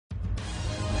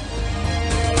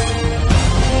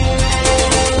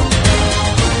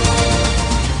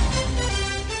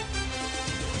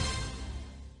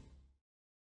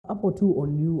hapo tu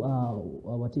on you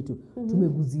Watetu.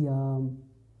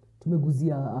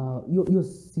 Tumeguzia hiyo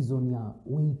season ya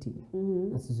waiting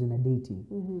na season ya dating.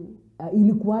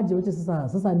 Ilikuwaje wote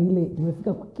sasa ni ile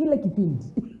tumefika kwa kila kipindi.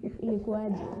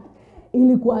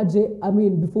 Ilikuwaje? I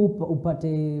mean before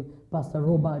upate Pastor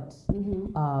Robert,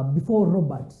 before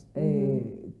Robert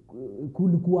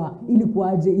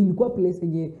ilikuwa place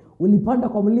yenye ulipanda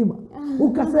kwa mlima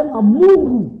ukasema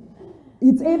Mungu,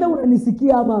 it's either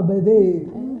unanisikia ama by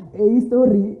the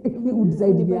story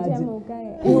udecide niaje.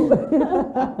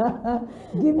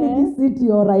 Give me this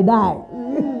city or I die.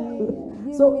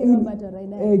 So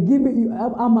give me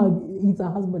ama it's a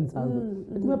husband's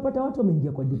husband. Tumepata watu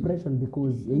wameingia kwa depression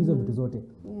because ya hizo vitu zote.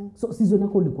 So season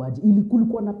yako ilikuwaje?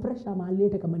 Kulikuwa na pressure mahali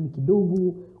yote kama ni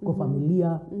kidogo kwa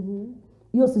familia.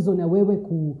 Hiyo season ya wewe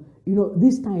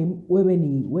this time wewe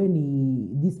ni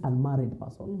this unmarried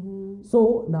person.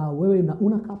 So na wewe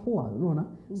unakaa poa, unaona?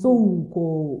 So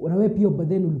na wewe pia but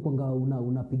then ulikuwa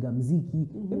unapiga muziki.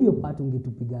 Maybe your part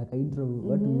ungetupiga ka intro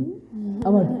watu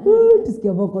ama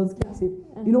tusikia vocals kiasi.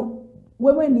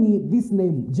 Wewe ni this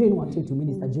name Jane Watetu,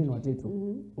 Minister Jane Watetu.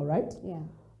 All right? Yeah.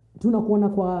 Tunakuona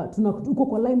tuko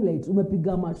kwa limelight,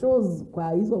 umepiga ma shows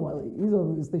kwa hizo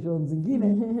stations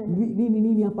zingine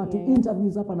nini hapa tu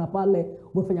interviews hapa na pale,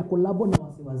 umefanya collab na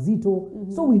wasi wazito.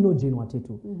 So we know Jane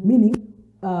Watetu. Meaning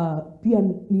pia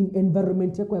ni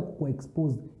environment yako ya kuwa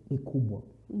exposed ni kubwa.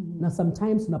 Na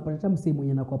sometimes unapata msee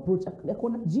mwenye na approach yako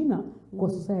na jina kwa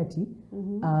society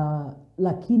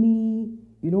lakini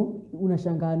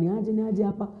unashangaa ni aje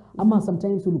hapa, ama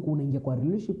sometimes ulikuwa unaingia kwa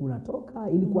relationship unatoka,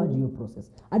 ilikuwaje hiyo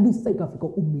process hadi sasa ikafika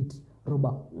umit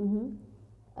Roba?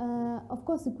 Of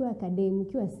course ukiwa academic,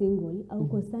 ukiwa single au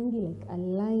kosangi like a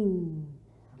line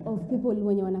of people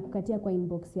wenye wanakukatia kwa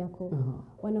inbox yako.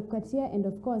 Wanakukatia, and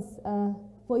of course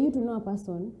for you to know a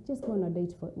person, just go on a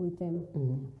date with them.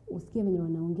 Usikie venye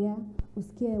wanaongea,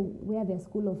 usikie where their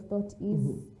school of thought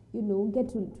is, get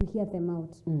to hear them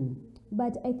out.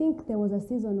 But I think there was a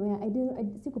season where I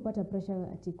sikupata pressure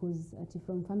ati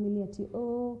from family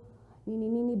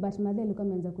nini, but mother alikuwa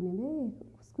ameanza kuniambia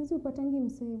siku hizi upatangi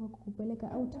msee wa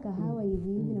kukupeleka out kahawa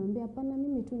hivi. Naambia hapana,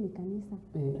 mimi tu ni kanisa.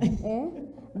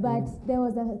 But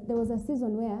there was a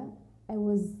season where I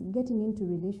was getting into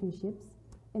relationships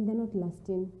and they're not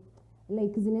lasting.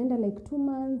 Like zinaenda like 2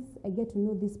 months, I get to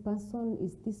know this person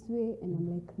is this way, and I'm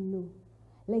like no.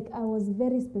 Like I was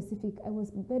very specific.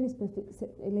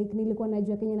 Like nilikuwa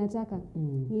najua kenye nataka.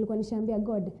 Nilikuwa nishaambia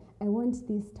God, I want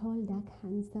this tall, dark,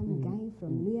 handsome guy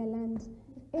from Luyaland.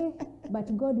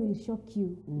 But God will shock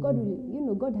you. God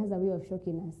will, God has a way of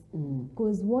shocking us.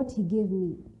 Because what he gave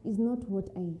me is not what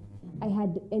I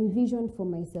had envisioned for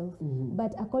myself.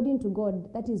 But according to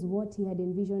God, that is what he had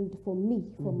envisioned for me,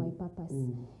 for my purpose.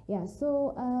 Yeah,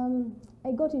 so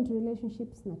I got into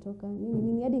relationships, natoka.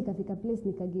 Nini hadi ikafika place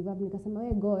nika give up, nikasema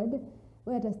wewe God,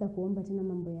 wewe hata sita kuomba tena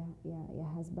mambo ya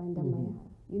husband ama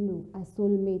a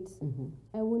soulmate.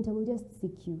 I will just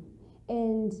seek you.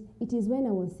 And it is when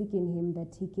I was seeking him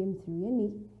that he came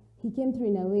through. He came through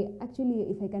in a way. Actually,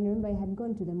 if I can remember, I had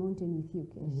gone to the mountain with you,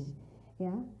 Kesh.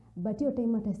 Yeah. But hiyo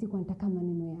time hata siku nataka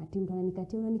maneno ya ati mtu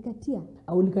unanikatia.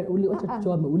 Acha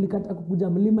tuchome. Ulikata kukuja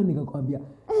mlima nikakwambia.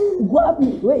 Wapi?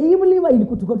 Wewe hii mlima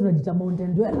ilikuwa tunajiita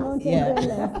mountain dwellers.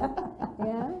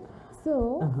 Yeah.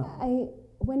 So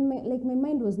when my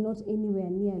mind was not anywhere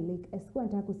near, like sikuwa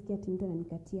nataka kusikia ati mtu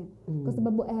ananikatia. Kwa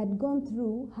sababu I had gone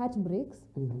through heartbreaks.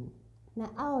 Na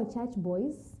our church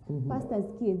boys, pastors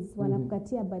kids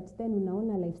wanakukatia, but then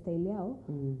unaona lifestyle yao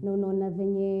na unaona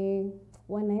venye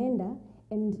wanaenda,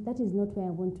 and that is not where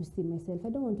I want to see myself. I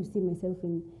don't want to see myself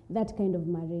in that kind of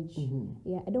marriage.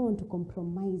 Yeah, I don't want to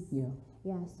compromise.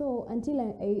 Yeah, so until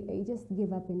I just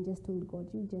gave up and just told God,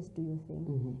 you just do your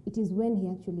thing. It is when he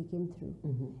actually came through.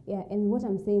 Yeah, and what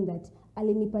I'm saying that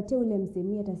alinipatia ule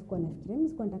msemi hata sikuwa nafikiria. Mimi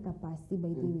sikuwa nataka pasi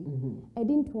by the way. I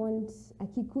didn't want a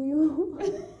Kikuyu.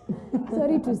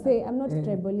 Sorry to say, I'm not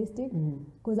tribalistic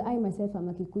because I myself am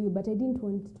a Kikuyu, but I didn't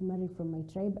want to marry from my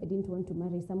tribe. I didn't want to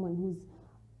marry someone who's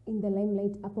in the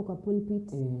limelight hapo kwa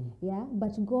pulpit. Yeah,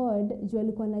 but God juu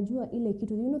alikuwa anajua ile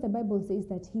kitu. The Bible says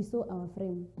that he saw our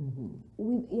frame.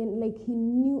 Like he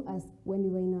knew us when we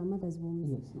were in our mother's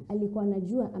womb. Alikuwa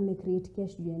anajua amecreate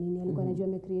Kesh juu ya nini, alikuwa anajua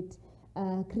amecreate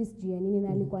Chris juu ya nini, na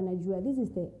alikuwa anajua this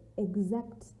is the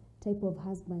exact type of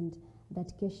husband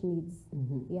that Kesh needs.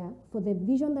 Yeah, for the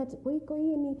vision that iko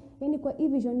hii yani kwa hii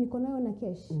vision niko nayo na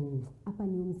Kesh hapa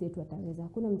ni mzee tu ataweza,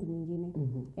 hakuna mtu mwingine.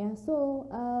 Yeah, so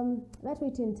that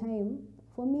waiting time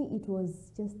for me it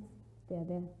was just they are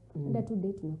there. Enda tu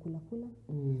date unakula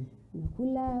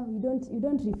unakula, you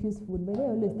don't refuse food, but I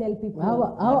always tell people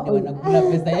wanakula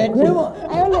pesa yetu.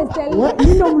 I always tell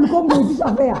ndio mlikuwa mnaitisha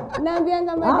fare.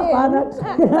 naambianga madem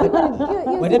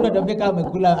Watetu watambia kama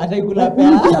amekula hata ikula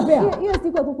fare. hiyo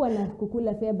siku hakukuwa na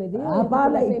kukula fare by the way.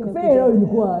 Hapana, fare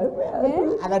ilikuwa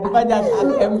Anatufanya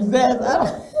mzee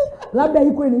sana. labda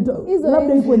iko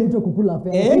inaitwa kukula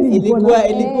fare. Ilikuwa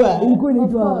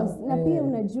inaitwa na pia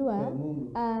unajua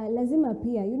lazima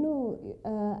pia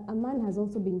a man has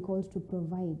also been called to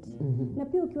provide. Na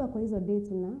pia ukiwa kwa hizo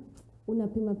dates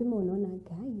unapima unaona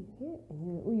guy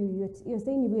you're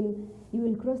saying you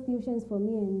will cross the oceans for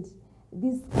me and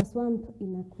this swamp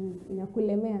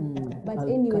inakulemea, but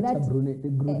anyway that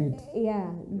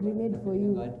grenade for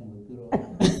you.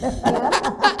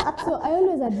 So I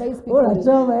always advise people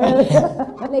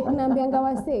like naambianga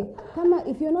wase kama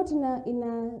if you're not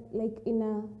in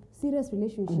a serious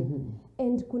relationship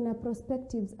and kuna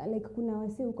perspectives like kuna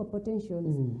wase uko potentials,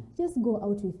 just go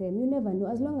out with them. You never know,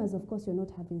 as long as of course you're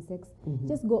not having sex.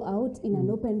 Just go out in an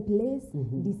open place,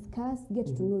 discuss, get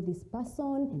to know this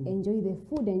person, enjoy the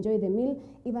food, enjoy the meal.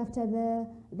 If after the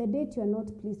date you are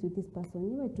not pleased with this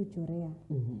person, you are too chorea.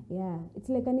 Yeah, it's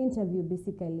like an interview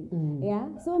basically. Yeah,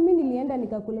 so mimi nilienda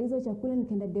nikakula hizo chakula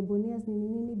nikaenda debonaires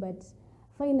nini, but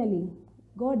finally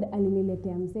God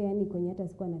aliniletea msee, yani kwenye hata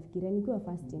sikuwa nafikiria nikiwa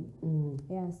fasting.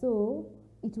 Yeah, so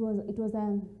it was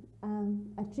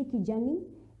a tricky journey.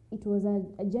 It was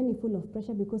a journey full of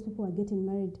pressure because people were getting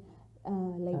married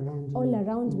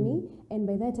around me, and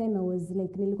by that time I was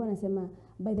like nilikuwa nasema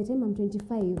by the time I'm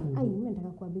 25 mimi nataka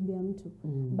kuwa bibi ya mtu.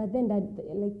 But then that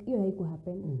like hiyo haiku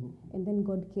happen. And then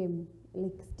God came,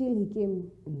 like still he came.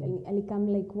 Alikam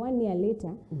like 1 year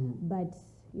later, but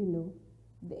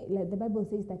like the Bible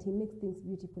says that he makes things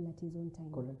beautiful at his own time.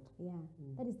 Correct. Yeah.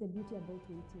 That is the beauty about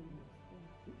waiting.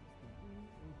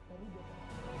 Yeah.